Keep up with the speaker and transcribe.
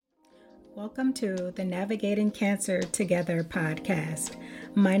Welcome to the Navigating Cancer Together podcast.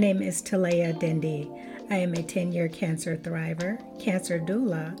 My name is Talea Dindy. I am a 10-year cancer thriver, cancer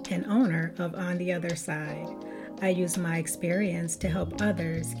doula, and owner of On the Other Side. I use my experience to help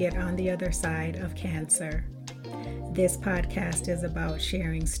others get on the other side of cancer. This podcast is about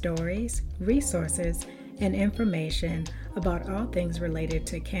sharing stories, resources, and information about all things related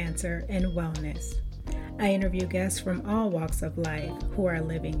to cancer and wellness. I interview guests from all walks of life who are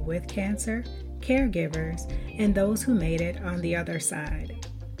living with cancer, caregivers, and those who made it on the other side.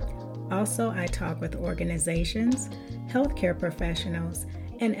 Also, I talk with organizations, healthcare professionals,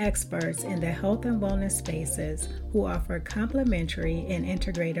 and experts in the health and wellness spaces who offer complementary and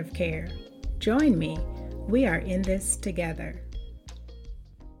integrative care. Join me. We are in this together.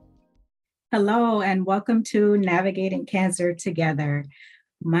 Hello, and welcome to Navigating Cancer Together.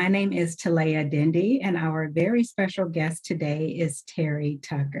 My name is Talea Dindy, and our very special guest today is Terry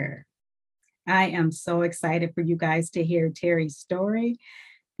Tucker. I am so excited for you guys to hear Terry's story.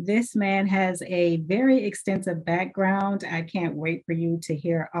 This man has a very extensive background. I can't wait for you to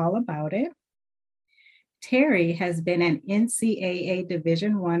hear all about it. Terry has been an NCAA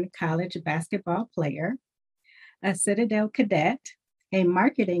Division I college basketball player, a Citadel cadet, a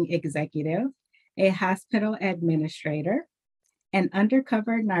marketing executive, a hospital administrator, an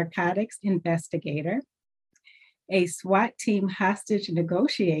undercover narcotics investigator, a SWAT team hostage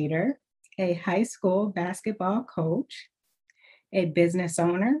negotiator, a high school basketball coach, a business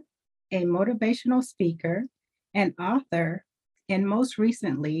owner, a motivational speaker, an author, and most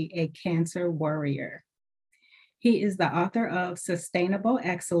recently, a cancer warrior. He is the author of Sustainable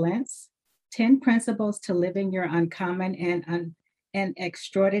Excellence, 10 Principles to Living Your Uncommon and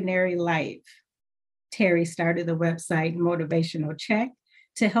Extraordinary Life. Terry started the website Motivational Check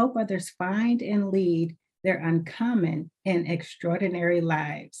to help others find and lead their uncommon and extraordinary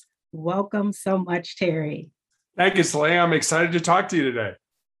lives. Welcome so much, Terry. Thank you, Talea. I'm excited to talk to you today.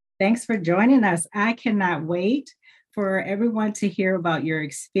 Thanks for joining us. I cannot wait for everyone to hear about your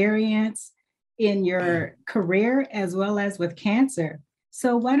experience in your career as well as with cancer.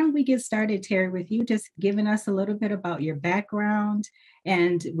 So why don't we get started, Terry, with you just giving us a little bit about your background,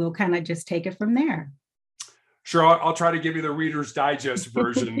 and we'll kind of just take it from there. Sure, I'll try to give you the Reader's Digest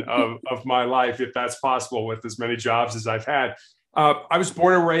version of my life, if that's possible, with as many jobs as I've had. I was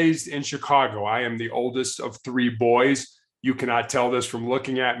born and raised in Chicago. I am the oldest of three boys. You cannot tell this from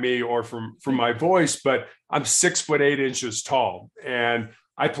looking at me or from my voice, but I'm 6'8" tall. And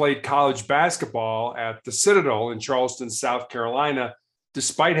I played college basketball at the Citadel in Charleston, South Carolina,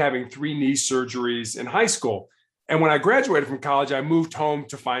 despite having 3 knee surgeries in high school. And when I graduated from college, I moved home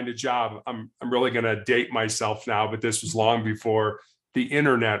to find a job. I'm really going to date myself now, but this was long before the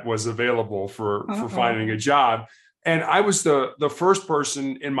internet was available for finding a job. And I was the first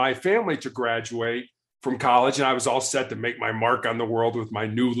person in my family to graduate from college, and I was all set to make my mark on the world with my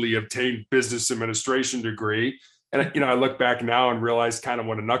newly obtained business administration degree. And I look back now and realize kind of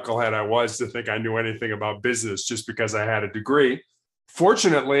what a knucklehead I was to think I knew anything about business just because I had a degree.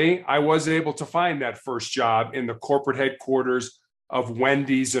 Fortunately, I was able to find that first job in the corporate headquarters of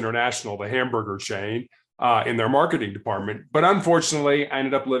Wendy's International, the hamburger chain, in their marketing department. But unfortunately, I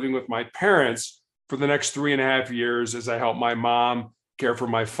ended up living with my parents for the next 3.5 years as I helped my mom care for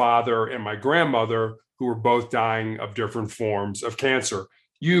my father and my grandmother, who were both dying of different forms of cancer.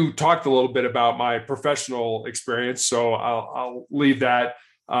 You talked a little bit about my professional experience, so I'll leave that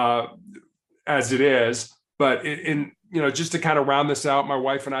as it is. But just to kind of round this out, my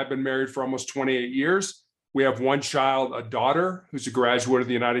wife and I have been married for almost 28 years. We have one child, a daughter, who's a graduate of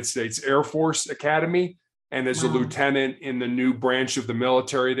the United States Air Force Academy and is a lieutenant in the new branch of the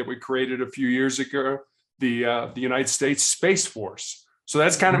military that we created a few years ago, the United States Space Force. So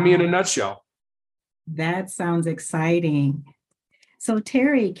that's kind of me in a nutshell. That sounds exciting. So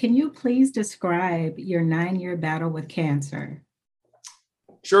Terry, can you please describe your 9-year battle with cancer?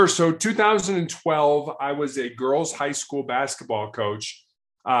 Sure. So 2012, I was a girls' high school basketball coach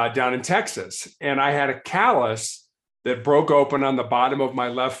down in Texas, and I had a callus that broke open on the bottom of my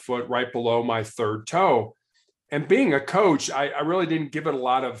left foot right below my third toe. And being a coach, I really didn't give it a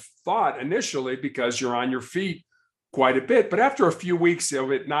lot of thought initially because you're on your feet quite a bit. But after a few weeks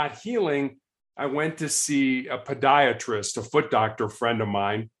of it not healing, I went to see a podiatrist, a foot doctor friend of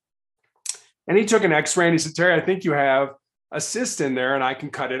mine, and he took an x-ray and he said, "Terry, I think you have a cyst in there and I can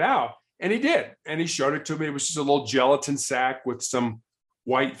cut it out." And he did. And he showed it to me. It was just a little gelatin sac with some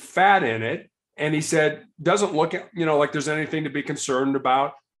white fat in it. And he said, "Doesn't look, like there's anything to be concerned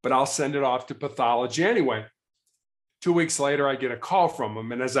about, but I'll send it off to pathology anyway." 2 weeks later, I get a call from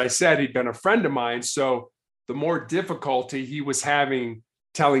him. And as I said, he'd been a friend of mine. So the more difficulty he was having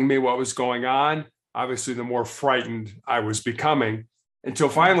telling me what was going on, obviously, the more frightened I was becoming, until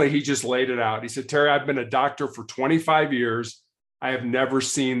finally he just laid it out. He said, Terry, I've been a doctor for 25 years. I have never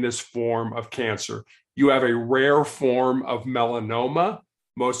seen this form of cancer. You have a rare form of melanoma.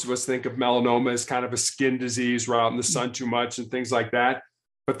 Most of us think of melanoma as kind of a skin disease, we're out in the sun too much and things like that.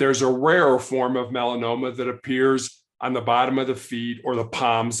 But there's a rarer form of melanoma that appears on the bottom of the feet or the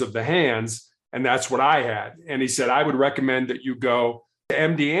palms of the hands. And that's what I had. And he said, I would recommend that you go to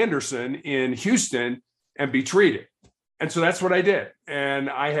MD Anderson in Houston and be treated. And so that's what I did. And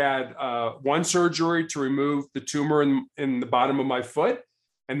I had one surgery to remove the tumor in the bottom of my foot.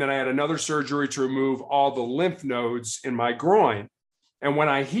 And then I had another surgery to remove all the lymph nodes in my groin. And when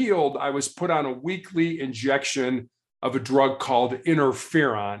I healed, I was put on a weekly injection of a drug called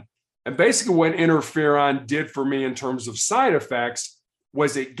interferon. And basically what interferon did for me in terms of side effects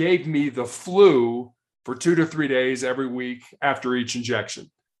was it gave me the flu for 2 to 3 days every week after each injection.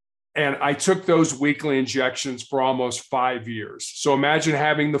 And I took those weekly injections for almost 5 years. So imagine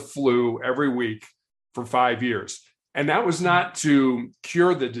having the flu every week for 5 years. And that was not to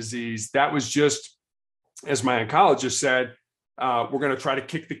cure the disease. That was just, as my oncologist said, we're going to try to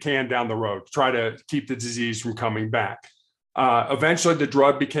kick the can down the road, try to keep the disease from coming back. Eventually, the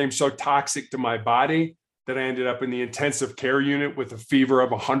drug became so toxic to my body that I ended up in the intensive care unit with a fever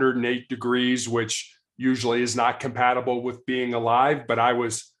of 108 degrees, which usually is not compatible with being alive. But I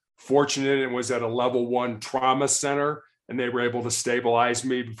was fortunate and was at a level 1 trauma center, and they were able to stabilize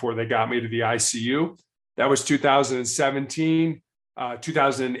me before they got me to the ICU. That was 2017.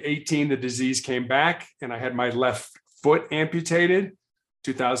 2018, the disease came back, and I had my left foot amputated.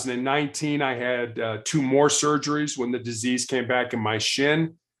 2019, I had 2 more surgeries when the disease came back in my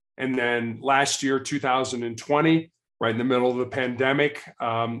shin. And then last year, 2020, right in the middle of the pandemic,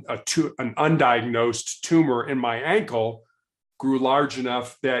 an undiagnosed tumor in my ankle grew large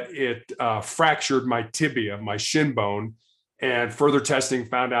enough that it fractured my tibia, my shin bone. And further testing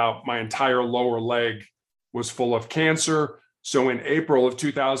found out my entire lower leg was full of cancer. So in April of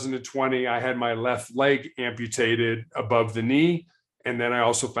 2020, I had my left leg amputated above the knee. And then I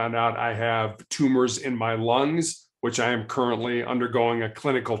also found out I have tumors in my lungs, which I am currently undergoing a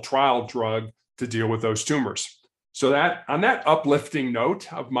clinical trial drug to deal with those tumors. So that on that uplifting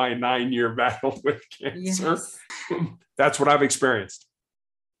note of my 9-year battle with cancer, yes. That's what I've experienced.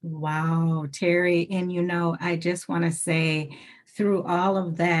 Wow, Terry. And I just want to say through all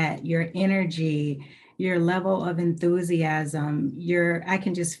of that, your energy, your level of enthusiasm, I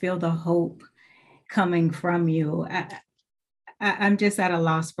can just feel the hope coming from you. I'm just at a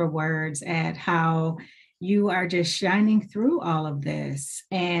loss for words at how you are just shining through all of this,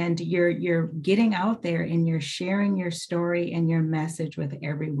 and you're getting out there and you're sharing your story and your message with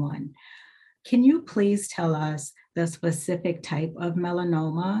everyone. Can you please tell us the specific type of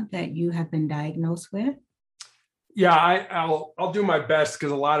melanoma that you have been diagnosed with? Yeah, I'll do my best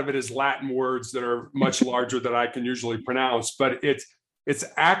because a lot of it is Latin words that are much larger than I can usually pronounce, but it's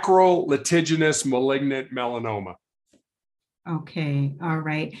acral litiginous malignant melanoma. Okay, all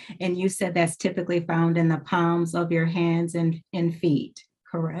right. And you said that's typically found in the palms of your hands and feet,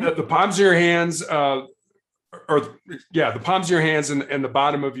 correct? The palms of your hands, the palms of your hands and the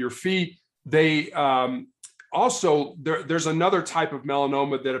bottom of your feet. They also, there's another type of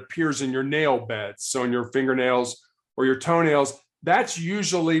melanoma that appears in your nail beds. So in your fingernails or your toenails, that's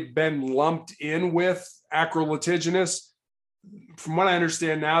usually been lumped in with acral litiginous. From what I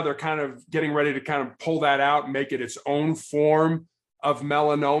understand now, they're kind of getting ready to kind of pull that out and make it its own form of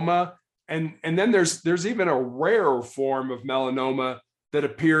melanoma. And then there's even a rarer form of melanoma that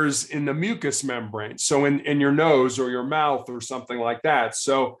appears in the mucous membrane. So in your nose or your mouth or something like that.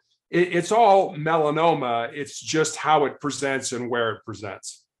 So it's all melanoma. It's just how it presents and where it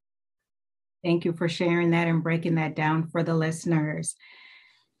presents. Thank you for sharing that and breaking that down for the listeners.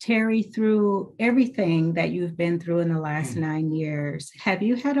 Terry, through everything that you've been through in the last 9 years, have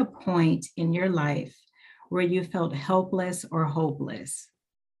you had a point in your life where you felt helpless or hopeless?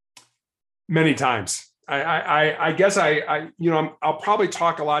 Many times. I guess I'll probably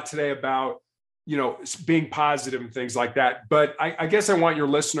talk a lot today about, being positive and things like that. But I guess I want your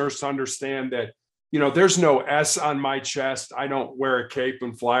listeners to understand that, there's no S on my chest. I don't wear a cape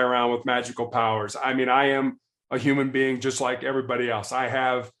and fly around with magical powers. I mean, I am a human being just like everybody else. I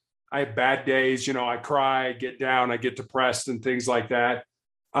have bad days, I cry, I get down, I get depressed and things like that.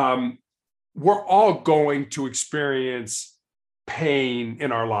 We're all going to experience pain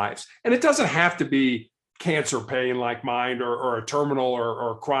in our lives. And it doesn't have to be cancer pain like mine or a terminal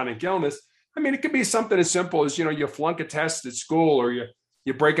or chronic illness. I mean, it could be something as simple as, you flunk a test at school or you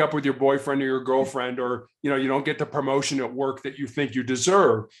you break up with your boyfriend or your girlfriend, or, you don't get the promotion at work that you think you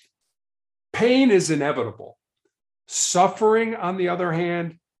deserve. Pain is inevitable. Suffering, on the other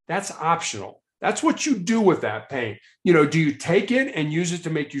hand, that's optional. That's what you do with that pain. Do you take it and use it to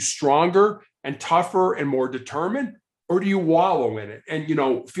make you stronger and tougher and more determined? Or do you wallow in it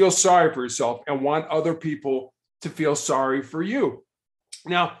and, feel sorry for yourself and want other people to feel sorry for you?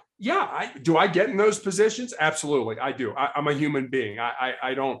 Now, yeah, do I get in those positions? Absolutely, I do. I'm a human being.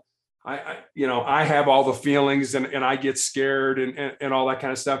 I don't, I have all the feelings and I get scared and all that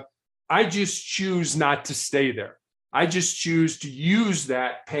kind of stuff. I just choose not to stay there. I just choose to use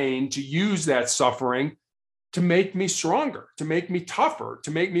that pain, to use that suffering to make me stronger, to make me tougher,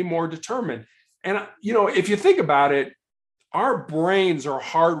 to make me more determined. And, if you think about it, our brains are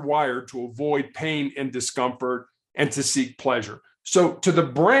hardwired to avoid pain and discomfort and to seek pleasure. So to the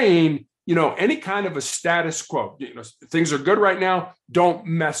brain, any kind of a status quo, things are good right now, don't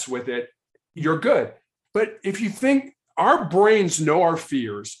mess with it, you're good. But if you think, our brains know our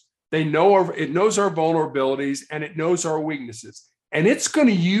fears, it knows our vulnerabilities, and it knows our weaknesses. And it's going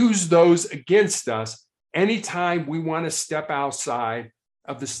to use those against us anytime we want to step outside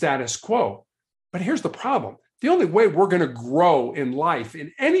of the status quo. But here's the problem. The only way we're going to grow in life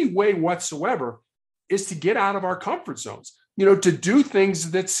in any way whatsoever is to get out of our comfort zones, to do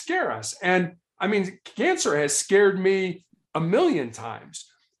things that scare us. And I mean, cancer has scared me a million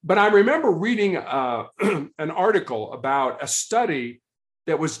times. But I remember reading an article about a study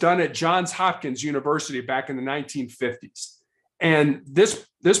that was done at Johns Hopkins University back in the 1950s. And this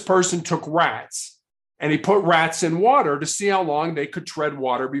person took rats and he put rats in water to see how long they could tread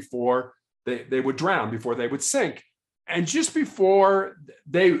water before they would drown, before they would sink. And just before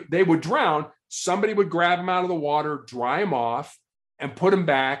they would drown, somebody would grab them out of the water, dry them off, and put them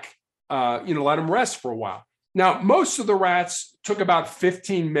back, let them rest for a while. Now, most of the rats took about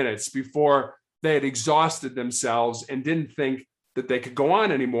 15 minutes before they had exhausted themselves and didn't think that they could go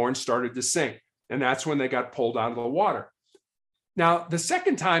on anymore and started to sink. And that's when they got pulled out of the water. Now, the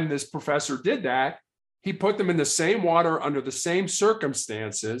second time this professor did that, he put them in the same water under the same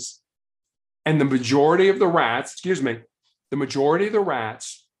circumstances. And the majority of the rats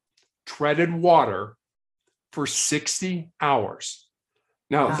treaded water for 60 hours.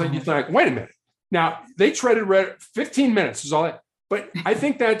 Now, you think, wait a minute. Now, they treaded 15 minutes is all that. But I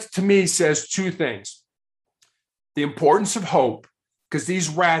think that, to me, says two things. The importance of hope, because these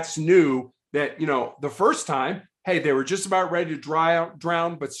rats knew that, the first time, hey, they were just about ready to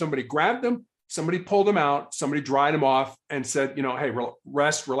drown, but somebody grabbed them, somebody pulled them out, somebody dried them off and said, hey,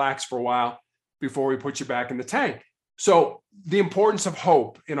 rest, relax for a while before we put you back in the tank. So the importance of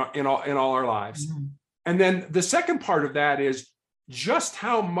hope in all our lives. Mm-hmm. And then the second part of that is just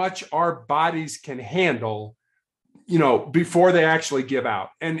how much our bodies can handle, before they actually give out.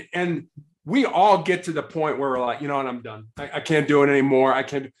 And we all get to the point where we're like, what, I'm done. I can't do it anymore. I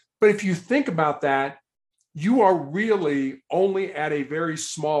can't. But if you think about that, you are really only at a very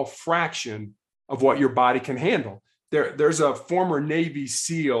small fraction of what your body can handle. There's a former Navy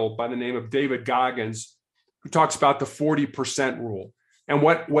SEAL by the name of David Goggins who talks about the 40% rule. And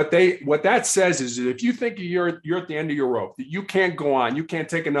what that says is that if you think you're at the end of your rope, that you can't go on, you can't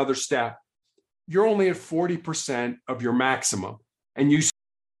take another step, you're only at 40% of your maximum. And you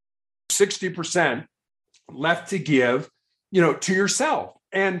 60% left to give, to yourself.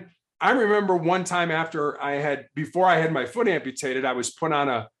 And I remember one time before I had my foot amputated, I was put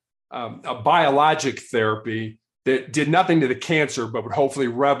on a biologic therapy that did nothing to the cancer, but would hopefully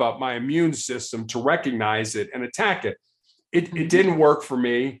rev up my immune system to recognize it and attack it. It didn't work for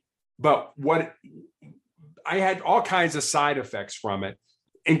me, but I had all kinds of side effects from it,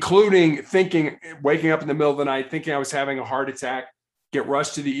 including waking up in the middle of the night, thinking I was having a heart attack, get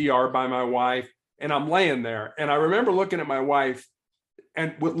rushed to the ER by my wife, and I'm laying there. And I remember looking at my wife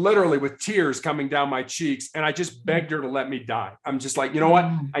and literally with tears coming down my cheeks, and I just begged her to let me die. I'm just like, you know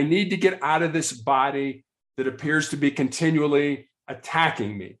what? I need to get out of this body that appears to be continually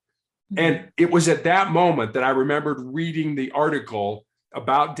attacking me. And it was at that moment that I remembered reading the article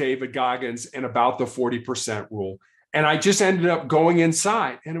about David Goggins and about the 40% rule. And I just ended up going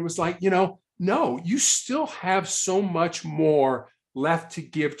inside, and it was like, no, you still have so much more left to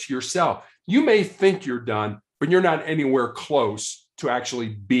give to yourself. You may think you're done, but you're not anywhere close to actually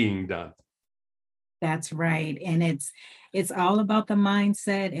being done. That's right. And it's all about the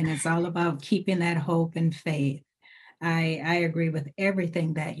mindset, and it's all about keeping that hope and faith. I agree with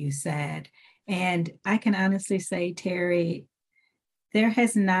everything that you said. And I can honestly say, Terry, there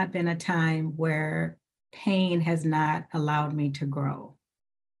has not been a time where pain has not allowed me to grow.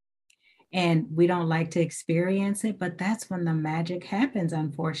 and we don't like to experience it, but that's when the magic happens.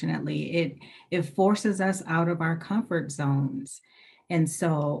 Unfortunately, it forces us out of our comfort zones. And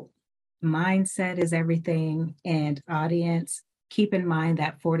so mindset is everything. And audience, keep in mind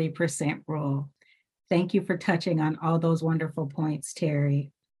that 40% rule. Thank you for touching on all those wonderful points,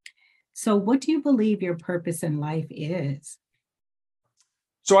 Terry. So what do you believe your purpose in life is?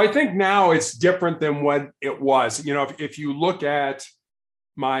 So I think now it's different than what it was. You know, if you look at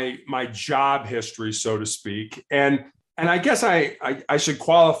my job history, so to speak, and I guess I should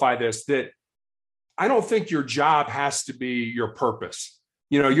qualify this, that I don't think your job has to be your purpose.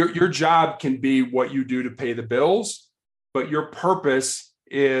 You know, your job can be what you do to pay the bills, but your purpose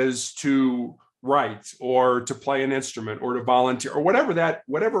is to write or to play an instrument or to volunteer or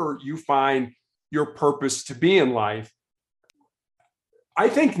whatever you find your purpose to be in life. I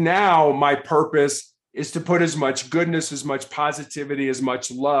think now my purpose is to put as much goodness, as much positivity, as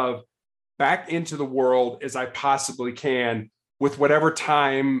much love back into the world as I possibly can with whatever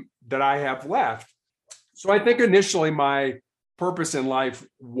time that I have left. So I think initially my purpose in life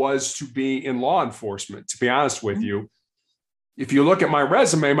was to be in law enforcement, to be honest with you. If you look at my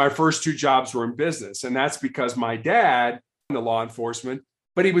resume, my first two jobs were in business, and that's because my dad in the law enforcement,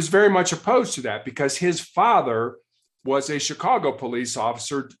 but he was very much opposed to that because his father was a Chicago police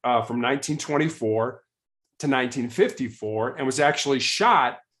officer from 1924 to 1954 and was actually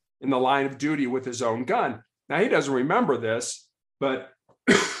shot in the line of duty with his own gun. Now, he doesn't remember this, but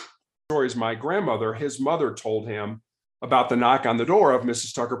stories my grandmother, his mother told him about the knock on the door of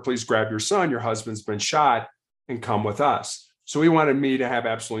Mrs. Tucker, please grab your son. Your husband's been shot and come with us. So he wanted me to have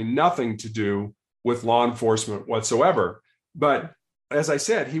absolutely nothing to do with law enforcement whatsoever. But as I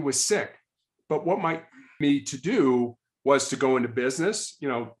said, he was sick. But what might me to do was to go into business, you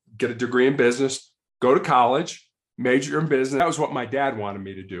know, get a degree in business, go to college, major in business. That was what my dad wanted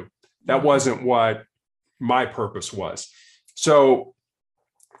me to do. That wasn't what my purpose was. So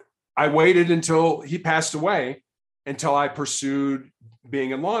I waited until he passed away until I pursued being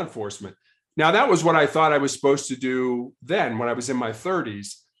in law enforcement. Now, that was what I thought I was supposed to do then when I was in my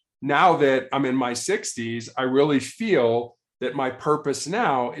 30s. Now that I'm in my 60s, I really feel that my purpose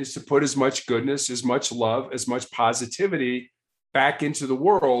now is to put as much goodness, as much love, as much positivity back into the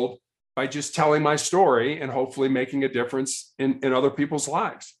world by just telling my story and hopefully making a difference in other people's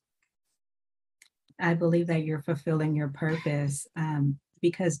lives. I believe that you're fulfilling your purpose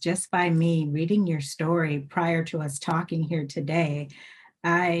because just by me reading your story prior to us talking here today,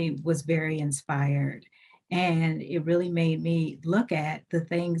 I was very inspired. And it really made me look at the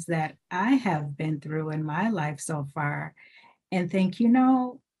things that I have been through in my life so far and think, you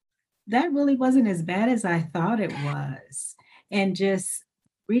know, that really wasn't as bad as I thought it was. And just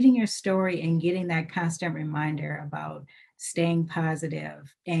reading your story and getting that constant reminder about staying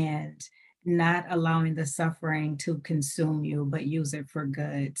positive and not allowing the suffering to consume you, but use it for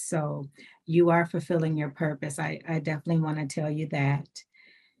good. So you are fulfilling your purpose. I definitely want to tell you that.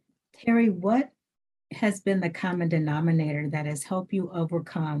 Terry, what has been the common denominator that has helped you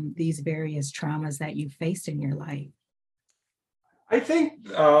overcome these various traumas that you faced in your life? I think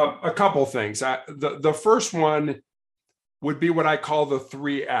a couple things. The first one would be what I call the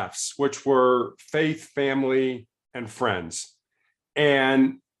three F's, which were faith, family, and friends.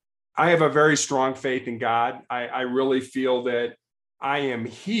 And I have a very strong faith in God. I really feel that I am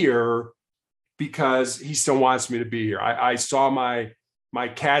here because he still wants me to be here. I saw my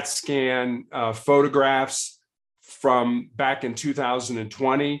CAT scan photographs from back in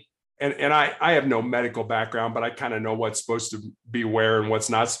 2020. And I have no medical background, but I kind of know what's supposed to be where and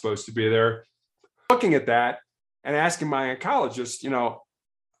what's not supposed to be there. Looking at that and asking my oncologist, you know,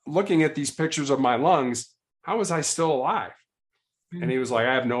 looking at these pictures of my lungs, how was I still alive? And he was like,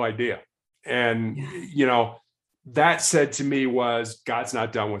 I have no idea. And, you know, that said to me was, God's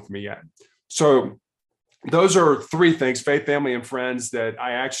not done with me yet. So those are three things, faith, family, and friends, that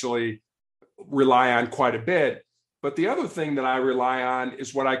I actually rely on quite a bit. But the other thing that I rely on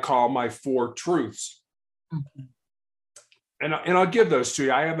is what I call my four truths. Mm-hmm. And I'll give those to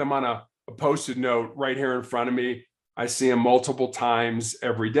you. I have them on a Post-it note right here in front of me. I see them multiple times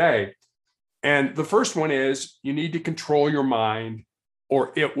every day. And the first one is you need to control your mind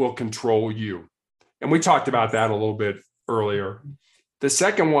or it will control you. And we talked about that a little bit earlier. The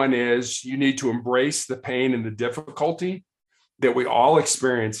second one is you need to embrace the pain and the difficulty that we all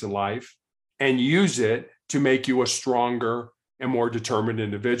experience in life and use it to make you a stronger and more determined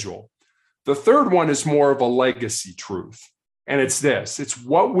individual. The third one is more of a legacy truth. And it's this, it's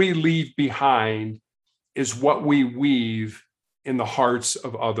what we leave behind is what we weave in the hearts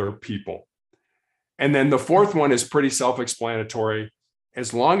of other people. And then the fourth one is pretty self-explanatory.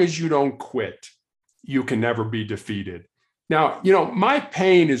 as long as you don't quit, you can never be defeated. Now, my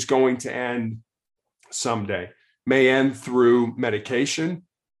pain is going to end someday. May end through medication,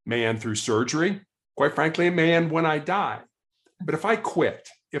 may end through surgery. Quite frankly, it may end when I die. But if I quit,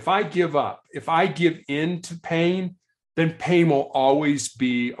 if I give up, if I give in to pain, then pain will always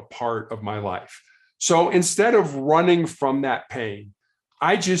be a part of my life. So instead of running from that pain,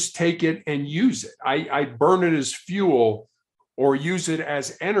 I just take it and use it. I burn it as fuel or use it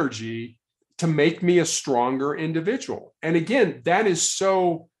as energy to make me a stronger individual. And again, that is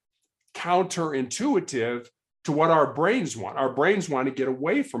so counterintuitive to what our brains want. Our brains want to get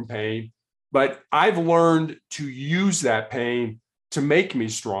away from pain, but I've learned to use that pain to make me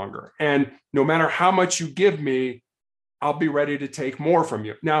stronger. And no matter how much you give me, I'll be ready to take more from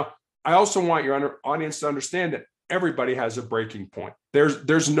you. Now, I also want your audience to understand that everybody has a breaking point.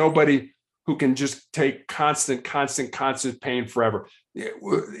 There's nobody who can just take constant pain forever.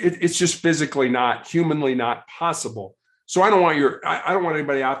 It's just physically not, humanly not possible. So I don't want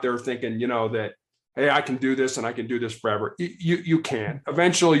anybody out there thinking, that, hey, I can do this and I can do this forever. You can't.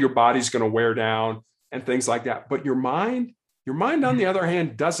 Eventually your body's going to wear down and things like that. But your mind on the other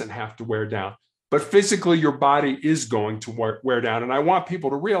hand doesn't have to wear down. But physically your body is going to wear down. And I want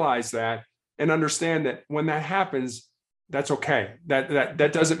people to realize that and understand that when that happens, that's okay.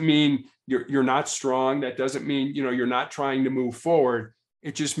 That doesn't mean you're not strong. That doesn't mean, you're not trying to move forward.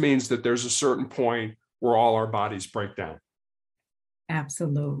 It just means that there's a certain point where all our bodies break down.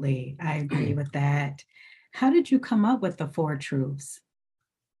 Absolutely. I agree with that. How did you come up with the 4 truths?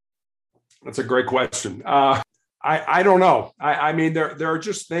 That's a great question. I don't know. I mean, there are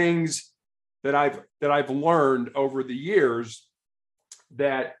just things that I've learned over the years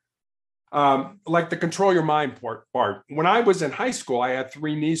that, like the control your mind part. When I was in high school, I had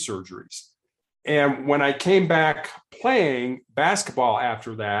 3 knee surgeries. And when I came back playing basketball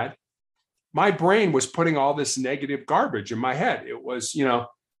after that, my brain was putting all this negative garbage in my head. It was,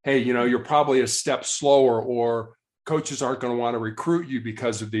 hey, you're probably a step slower, or coaches aren't going to want to recruit you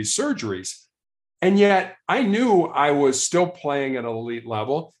because of these surgeries. And yet I knew I was still playing at an elite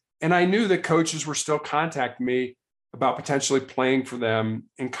level. And I knew that coaches were still contacting me about potentially playing for them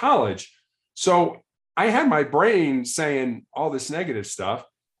in college. So I had my brain saying all this negative stuff,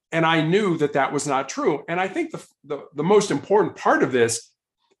 and I knew that was not true. And I think the most important part of this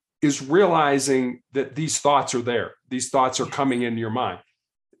is realizing that these thoughts are there. These thoughts are coming into your mind.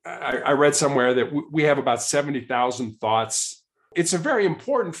 I read somewhere that we have about 70,000 thoughts. It's very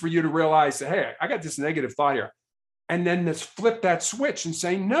important for you to realize that, hey, I got this negative thought here. And then let's flip that switch and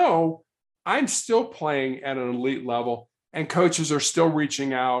say, no, I'm still playing at an elite level, and coaches are still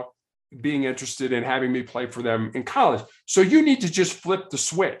reaching out, being interested in having me play for them in college. So you need to just flip the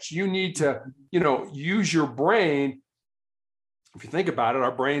switch. You need to, use your brain. If you think about it,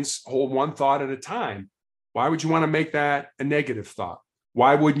 our brains hold one thought at a time. Why would you want to make that a negative thought?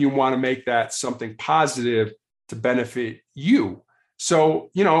 Why wouldn't you want to make that something positive to benefit you? So,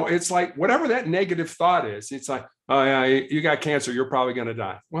 it's like whatever that negative thought is, it's like, oh yeah, you got cancer, you're probably going to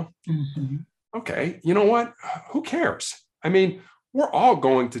die. Well, okay, you know what? Who cares? I mean, we're all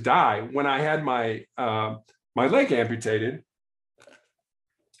going to die. When I had my leg amputated,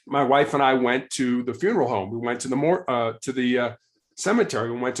 my wife and I went to the funeral home. We went to the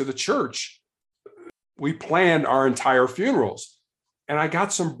cemetery. We went to the church. We planned our entire funerals. And I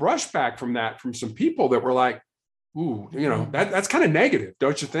got some brushback from some people that were like, ooh, that's kind of negative,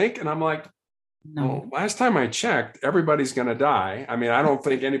 don't you think? And I'm like, no. Well, last time I checked, everybody's going to die. I mean, I don't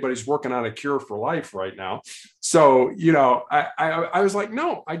think anybody's working on a cure for life right now. So, I was like,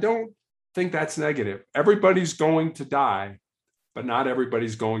 no, I don't think that's negative. Everybody's going to die, but not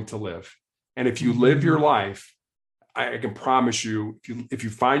everybody's going to live. And if you live your life, I can promise you, if you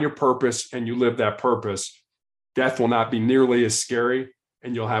find your purpose and you live that purpose, death will not be nearly as scary,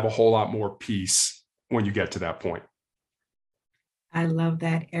 and you'll have a whole lot more peace when you get to that point. I love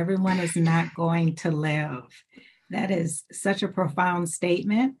that. Everyone is not going to live. That is such a profound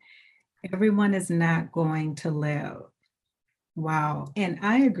statement. Everyone is not going to live. Wow. And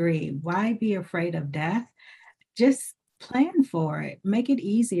I agree. Why be afraid of death? Just plan for it. Make it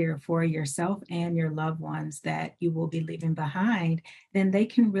easier for yourself and your loved ones that you will be leaving behind. Then they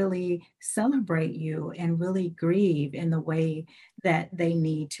can really celebrate you and really grieve in the way that they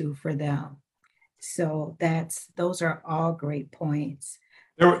need to for them. So those are all great points.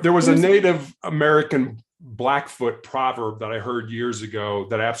 There was a Native American Blackfoot proverb that I heard years ago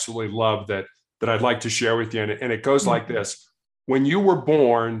that I absolutely love that I'd like to share with you. And it goes like this: when you were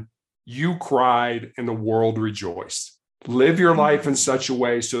born, you cried and the world rejoiced. Live your life in such a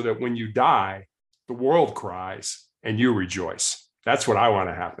way so that when you die, the world cries and you rejoice. That's what I want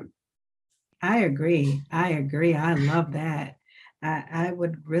to happen. I agree. I agree. I love that. I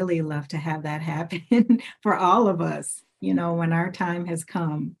would really love to have that happen for all of us, when our time has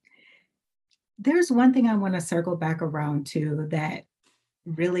come. There's one thing I want to circle back around to that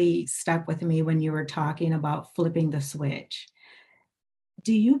really stuck with me when you were talking about flipping the switch.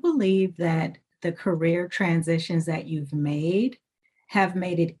 Do you believe that the career transitions that you've made have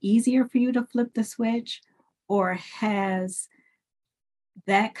made it easier for you to flip the switch? Or has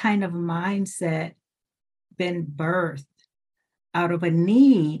that kind of mindset been birthed out of a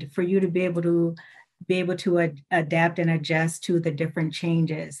need for you to be able to adapt and adjust to the different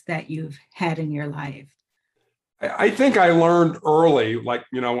changes that you've had in your life? I think I learned early, like,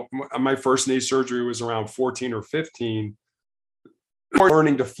 my first knee surgery was around 14 or 15,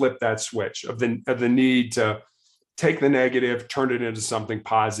 learning to flip that switch of the need to take the negative, turn it into something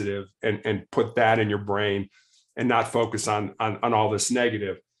positive, and put that in your brain and not focus on all this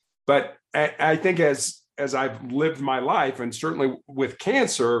negative. But I think as I've lived my life, and certainly with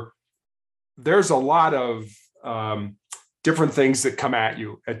cancer, there's a lot of different things that come at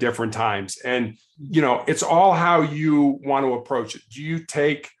you at different times. And, it's all how you want to approach it. Do you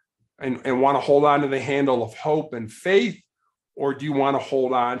take and want to hold on to the handle of hope and faith, or do you want to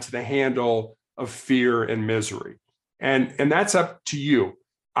hold on to the handle of fear and misery? And that's up to you.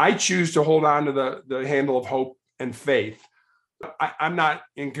 I choose to hold on to the handle of hope and faith. I'm not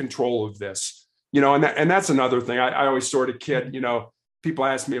in control of this, and that's another thing. I always sort of kid, people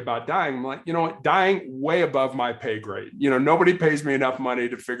ask me about dying. I'm like, dying way above my pay grade. Nobody pays me enough money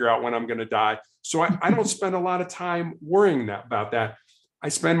to figure out when I'm going to die. So I don't spend a lot of time worrying about that. I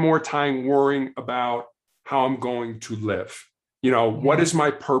spend more time worrying about how I'm going to live. What is my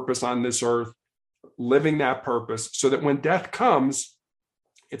purpose on this earth? Living that purpose so that when death comes,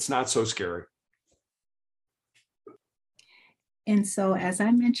 it's not so scary. And so, as I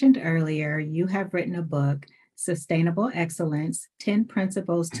mentioned earlier, you have written a book, Sustainable Excellence: 10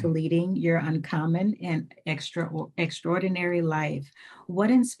 Principles to Leading Your Uncommon and Extraordinary Life. What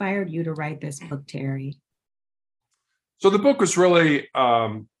inspired you to write this book, Terry? So the book was really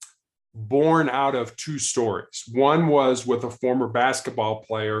born out of two stories. One was with a former basketball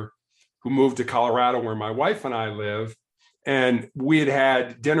player who moved to Colorado, where my wife and I live. And we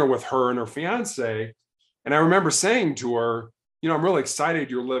had dinner with her and her fiance. And I remember saying to her, I'm really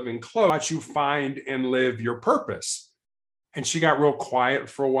excited you're living close. How about you find and live your purpose? And she got real quiet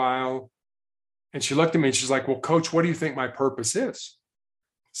for a while. And she looked at me and she's like, well, Coach, what do you think my purpose is?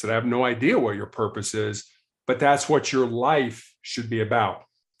 I said, I have no idea what your purpose is, but that's what your life should be about.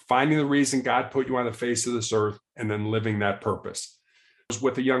 Finding the reason God put you on the face of this earth and then living that purpose. I was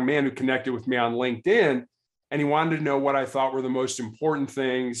with a young man who connected with me on LinkedIn, and he wanted to know what I thought were the most important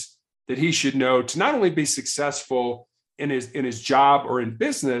things that he should know to not only be successful in his job or in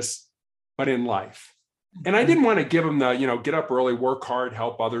business, but in life. And I didn't want to give him the, get up early, work hard,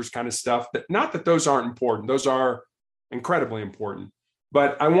 help others kind of stuff. Not that those aren't important. Those are incredibly important.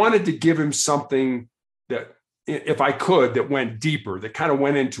 But I wanted to give him something that, if I could, that went deeper, that kind of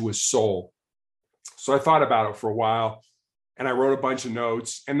went into his soul. So I thought about it for a while, and I wrote a bunch of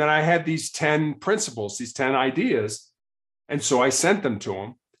notes. And then I had these 10 principles, these 10 ideas. And so I sent them to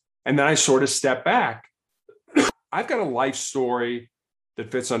him. And then I sort of stepped back. I've got a life story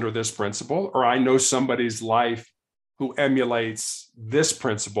that fits under this principle, or I know somebody's life who emulates this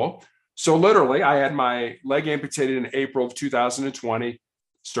principle. So literally, I had my leg amputated in April of 2020,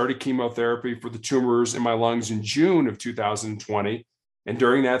 started chemotherapy for the tumors in my lungs in June of 2020. And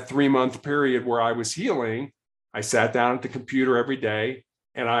during that 3-month period where I was healing, I sat down at the computer every day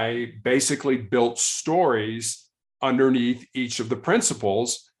and I basically built stories underneath each of the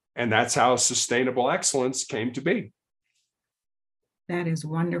principles. And that's how sustainable excellence came to be. That is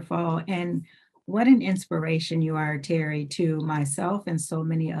wonderful. And what an inspiration you are, Terry, to myself and so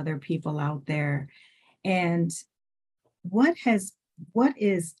many other people out there. And what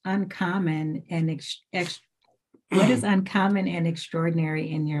is uncommon and what is uncommon and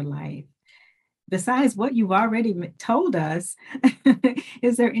extraordinary in your life? Besides what you've already told us,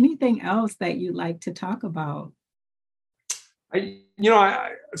 is there anything else that you'd like to talk about? I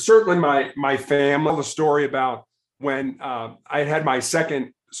certainly my family, the story about when I had my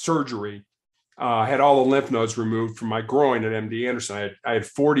second surgery, had all the lymph nodes removed from my groin at MD Anderson. I had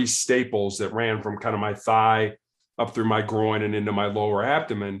 40 staples that ran from kind of my thigh up through my groin and into my lower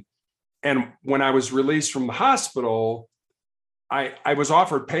abdomen. And when I was released from the hospital, I was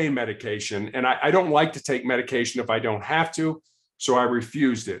offered pain medication, and I don't like to take medication if I don't have to. So I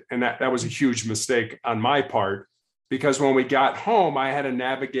refused it. And that was a huge mistake on my part, because when we got home, I had to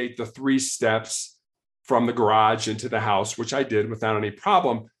navigate the 3 steps from the garage into the house, which I did without any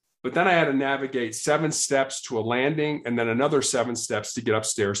problem. But then I had to navigate 7 steps to a landing and then another 7 steps to get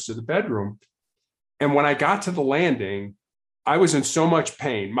upstairs to the bedroom. And when I got to the landing, I was in so much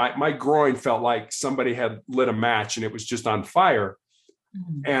pain. My groin felt like somebody had lit a match and it was just on fire.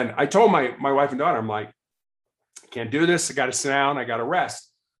 Mm-hmm. And I told my wife and daughter, I'm like, I can't do this. I got to sit down. I got to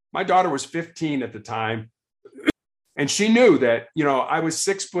rest. My daughter was 15 at the time. And she knew that, I was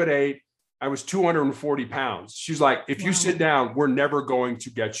 6'8". I was 240 pounds. She's like, if you sit down, we're never going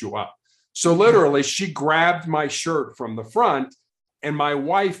to get you up. So literally she grabbed my shirt from the front and my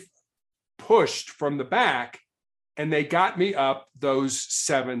wife pushed from the back and they got me up those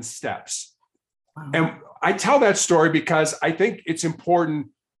 7 steps. Wow. And I tell that story because I think it's important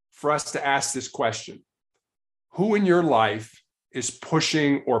for us to ask this question. Who in your life is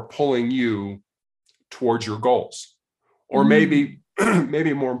pushing or pulling you towards your goals? Or maybe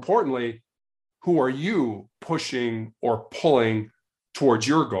more importantly, who are you pushing or pulling towards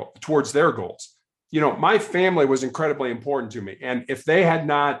towards their goals? My family was incredibly important to me. And if they had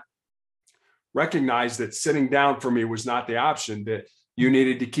not recognized that sitting down for me was not the option, that you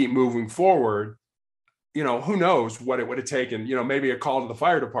needed to keep moving forward, who knows what it would have taken, maybe a call to the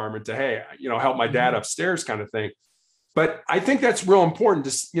fire department to, hey, help my dad upstairs kind of thing. But I think that's real important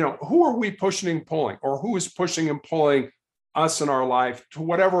to, who are we pushing and pulling, or who is pushing and pulling us in our life to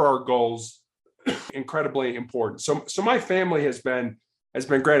whatever our goals? Incredibly important. So my family has been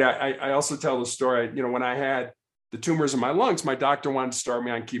great. I also tell the story, when I had the tumors in my lungs, my doctor wanted to start me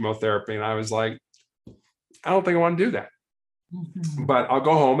on chemotherapy. And I was like, I don't think I want to do that, but I'll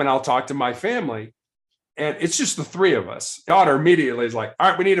go home and I'll talk to my family. And it's just the 3 of us. Daughter immediately is like, all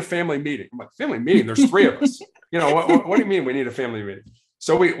right, we need a family meeting. I'm like, family meeting? There's 3 of us. What do you mean we need a family meeting?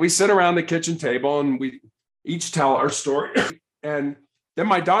 So we sit around the kitchen table and we each tell our story. And then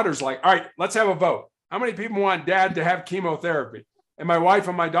my daughter's like, all right, let's have a vote. How many people want dad to have chemotherapy? And my wife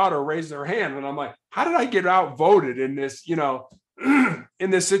and my daughter raised their hand. And I'm like, how did I get outvoted in this,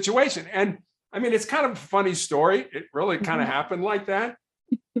 in this situation? And I mean, it's kind of a funny story. It really kind of happened like that.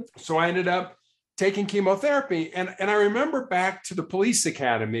 So I ended up taking chemotherapy. And I remember back to the police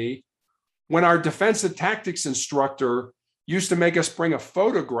academy when our defensive tactics instructor used to make us bring a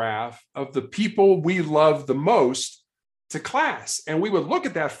photograph of the people we loved the most to class. And we would look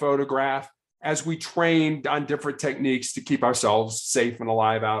at that photograph as we trained on different techniques to keep ourselves safe and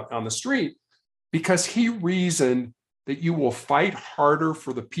alive out on the street, because he reasoned that you will fight harder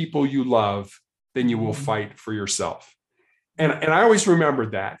for the people you love than you will fight for yourself. And I always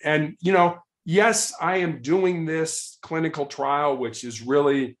remembered that. And, yes, I am doing this clinical trial, which is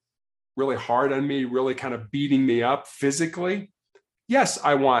really, really hard on me, really kind of beating me up physically. Yes,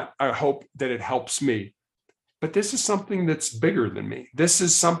 I hope that it helps me. But this is something that's bigger than me. This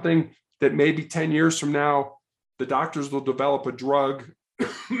is something that maybe 10 years from now, the doctors will develop a drug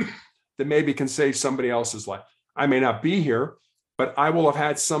that maybe can save somebody else's life. I may not be here, but I will have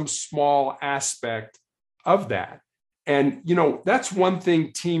had some small aspect of that. And, that's one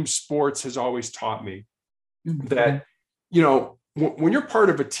thing team sports has always taught me, that, when you're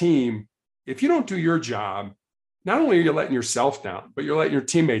part of a team, if you don't do your job, not only are you letting yourself down, but you're letting your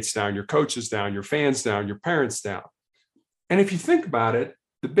teammates down, your coaches down, your fans down, your parents down. And if you think about it,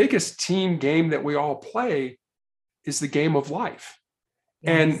 the biggest team game that we all play is the game of life.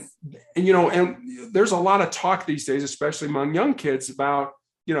 Yes. And there's a lot of talk these days, especially among young kids, about,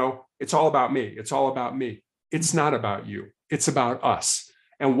 it's all about me. It's all about me. It's not about you. It's about us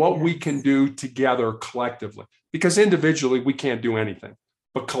and what we can do together collectively, because individually we can't do anything,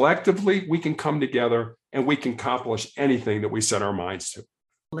 but collectively we can come together and we can accomplish anything that we set our minds to.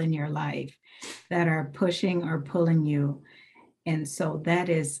 In your life that are pushing or pulling you. And so that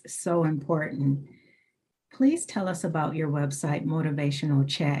is so important. Please tell us about your website, Motivational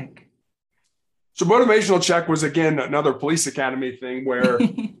Check. So Motivational Check was, again, another police academy thing where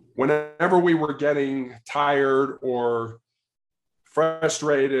whenever we were getting tired or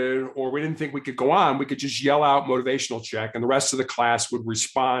frustrated or we didn't think we could go on, we could just yell out Motivational Check and the rest of the class would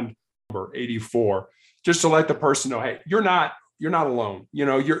respond, number 84, just to let the person know, hey, you're not alone.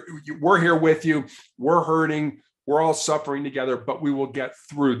 We're here with you. We're hurting. We're all suffering together, but we will get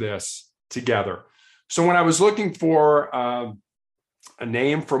through this together. So when I was looking for a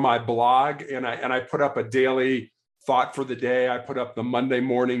name for my blog, and I put up a daily thought for the day, I put up the Monday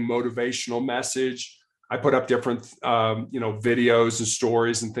morning motivational message. I put up different, videos and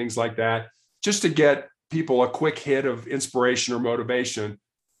stories and things like that, just to get people a quick hit of inspiration or motivation.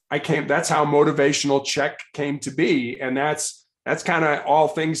 That's how Motivational Check came to be. And that's kind of all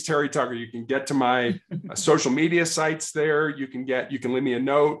things Terry Tucker. You can get to my social media sites there. You can leave me a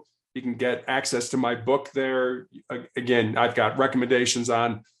note. You can get access to my book there. Again, I've got recommendations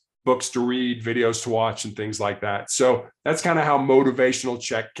on books to read, videos to watch, and things like that. So that's kind of how Motivational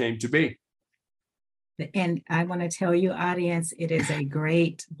Check came to be. And I want to tell you, audience, it is a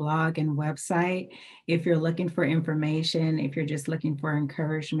great blog and website. If you're looking for information, if you're just looking for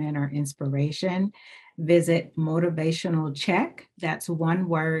encouragement or inspiration, visit motivationalcheck, that's one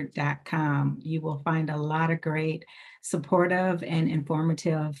word.com. You will find a lot of great supportive and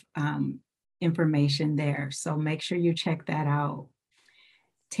informative information there. So make sure you check that out.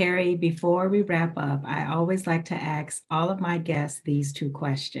 Terry, before we wrap up, I always like to ask all of my guests these two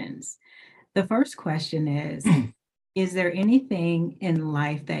questions. The first question is there anything in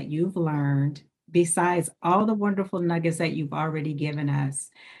life that you've learned besides all the wonderful nuggets that you've already given us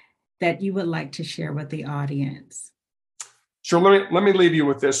that you would like to share with the audience? Sure. Let me leave you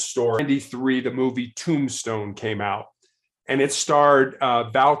with this story. In 1993, the movie Tombstone came out, and it starred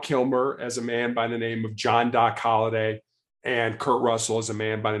Val Kilmer as a man by the name of John Doc Holliday and Kurt Russell as a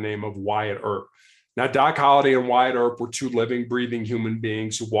man by the name of Wyatt Earp. Now, Doc Holliday and Wyatt Earp were two living, breathing human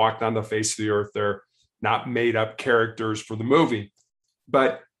beings who walked on the face of the earth. They're not made up characters for the movie,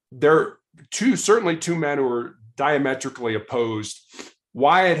 but they're certainly two men who were diametrically opposed.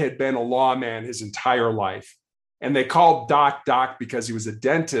 Wyatt had been a lawman his entire life, and they called Doc Doc because he was a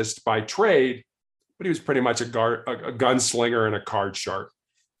dentist by trade, but he was pretty much a gunslinger and a card sharp.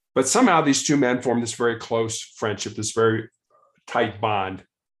 But somehow these two men formed this very close friendship, this very tight bond.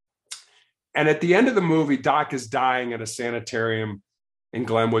 And at the end of the movie, Doc is dying at a sanitarium in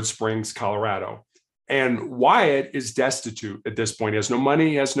Glenwood Springs, Colorado. And Wyatt is destitute at this point. He has no money,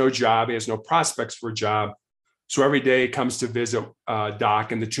 he has no job, he has no prospects for a job. So every day he comes to visit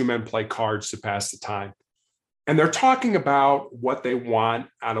Doc, and the two men play cards to pass the time. And they're talking about what they want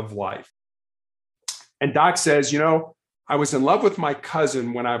out of life. And Doc says, I was in love with my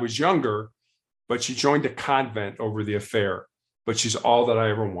cousin when I was younger, but she joined a convent over the affair, but she's all that I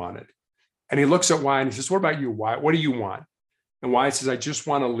ever wanted. And he looks at Wyatt and he says, what about you, Wyatt? What do you want? And Wyatt says, I just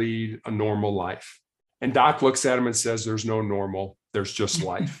want to lead a normal life. And Doc looks at him and says, there's no normal, there's just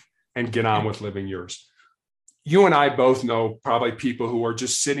life, and get on with living yours. You and I both know probably people who are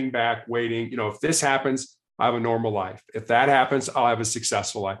just sitting back waiting. If this happens, I have a normal life. If that happens, I'll have a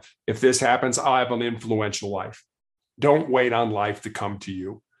successful life. If this happens, I'll have an influential life. Don't wait on life to come to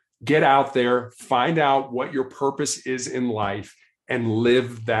you. Get out there, find out what your purpose is in life, and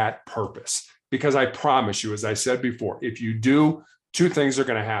live that purpose. Because I promise you, as I said before, if you do, two things are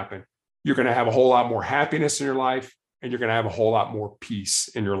going to happen. You're going to have a whole lot more happiness in your life, and you're going to have a whole lot more peace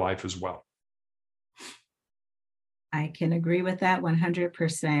in your life as well. I can agree with that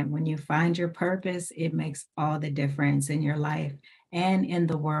 100%. When you find your purpose, it makes all the difference in your life and in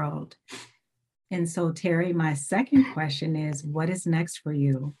the world. And so, Terry, my second question is, what is next for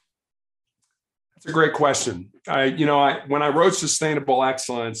you? That's a great question. When I wrote Sustainable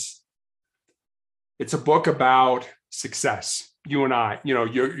Excellence, it's a book about success. You and I,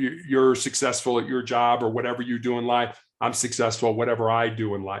 you're successful at your job or whatever you do in life. I'm successful at whatever I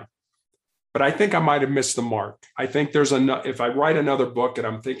do in life. But I think I might have missed the mark. I think if I write another book, and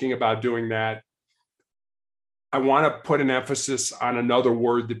I'm thinking about doing that, I want to put an emphasis on another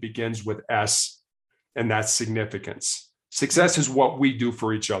word that begins with S, and that's significance. Success is what we do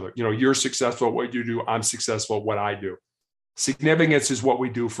for each other. You're successful at what you do. I'm successful at what I do. Significance is what we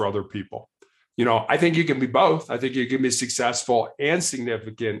do for other people. I think you can be both. I think you can be successful and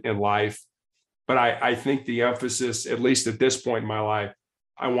significant in life. But I think the emphasis, at least at this point in my life,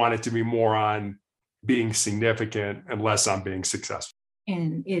 I want it to be more on being significant and less on being successful.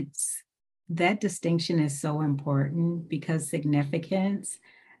 And that distinction is so important, because significance,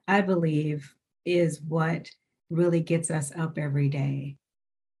 I believe, is what really gets us up every day.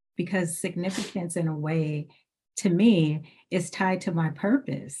 Because significance, in a way, to me, is tied to my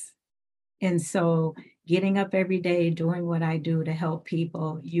purpose. And so getting up every day, doing what I do to help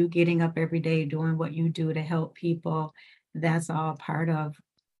people, you getting up every day, doing what you do to help people, that's all part of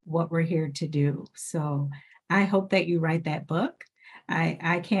what we're here to do. So I hope that you write that book.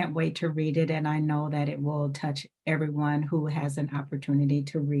 I can't wait to read it, and I know that it will touch everyone who has an opportunity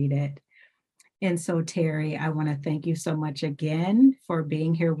to read it. And so, Terry, I want to thank you so much again for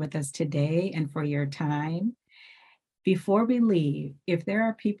being here with us today and for your time. Before we leave, if there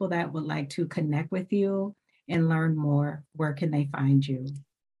are people that would like to connect with you and learn more, where can they find you?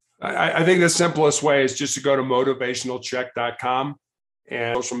 I think the simplest way is just to go to motivationalcheck.com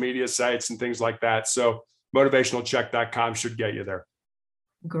and social media sites and things like that. So motivationalcheck.com should get you there.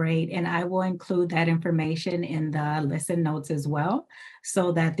 Great. And I will include that information in the listen notes as well,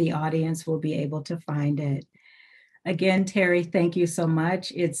 so that the audience will be able to find it. Again, Terry, thank you so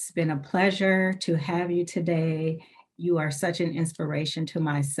much. It's been a pleasure to have you today. You are such an inspiration to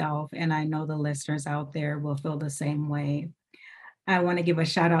myself, and I know the listeners out there will feel the same way. I want to give a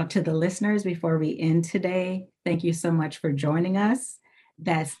shout out to the listeners before we end today. Thank you so much for joining us.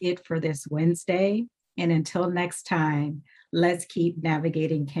 That's it for this Wednesday. And until next time, let's keep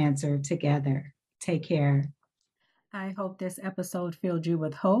navigating cancer together. Take care. I hope this episode filled you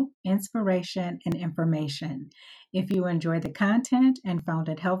with hope, inspiration, and information. If you enjoyed the content and found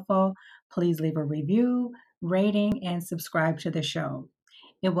it helpful, please leave a review, rating, and subscribe to the show.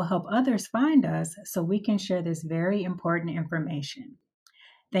 It will help others find us so we can share this very important information.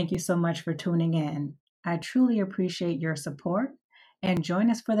 Thank you so much for tuning in. I truly appreciate your support and join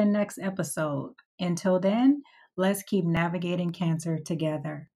us for the next episode. Until then, let's keep navigating cancer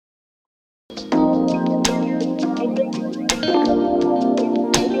together.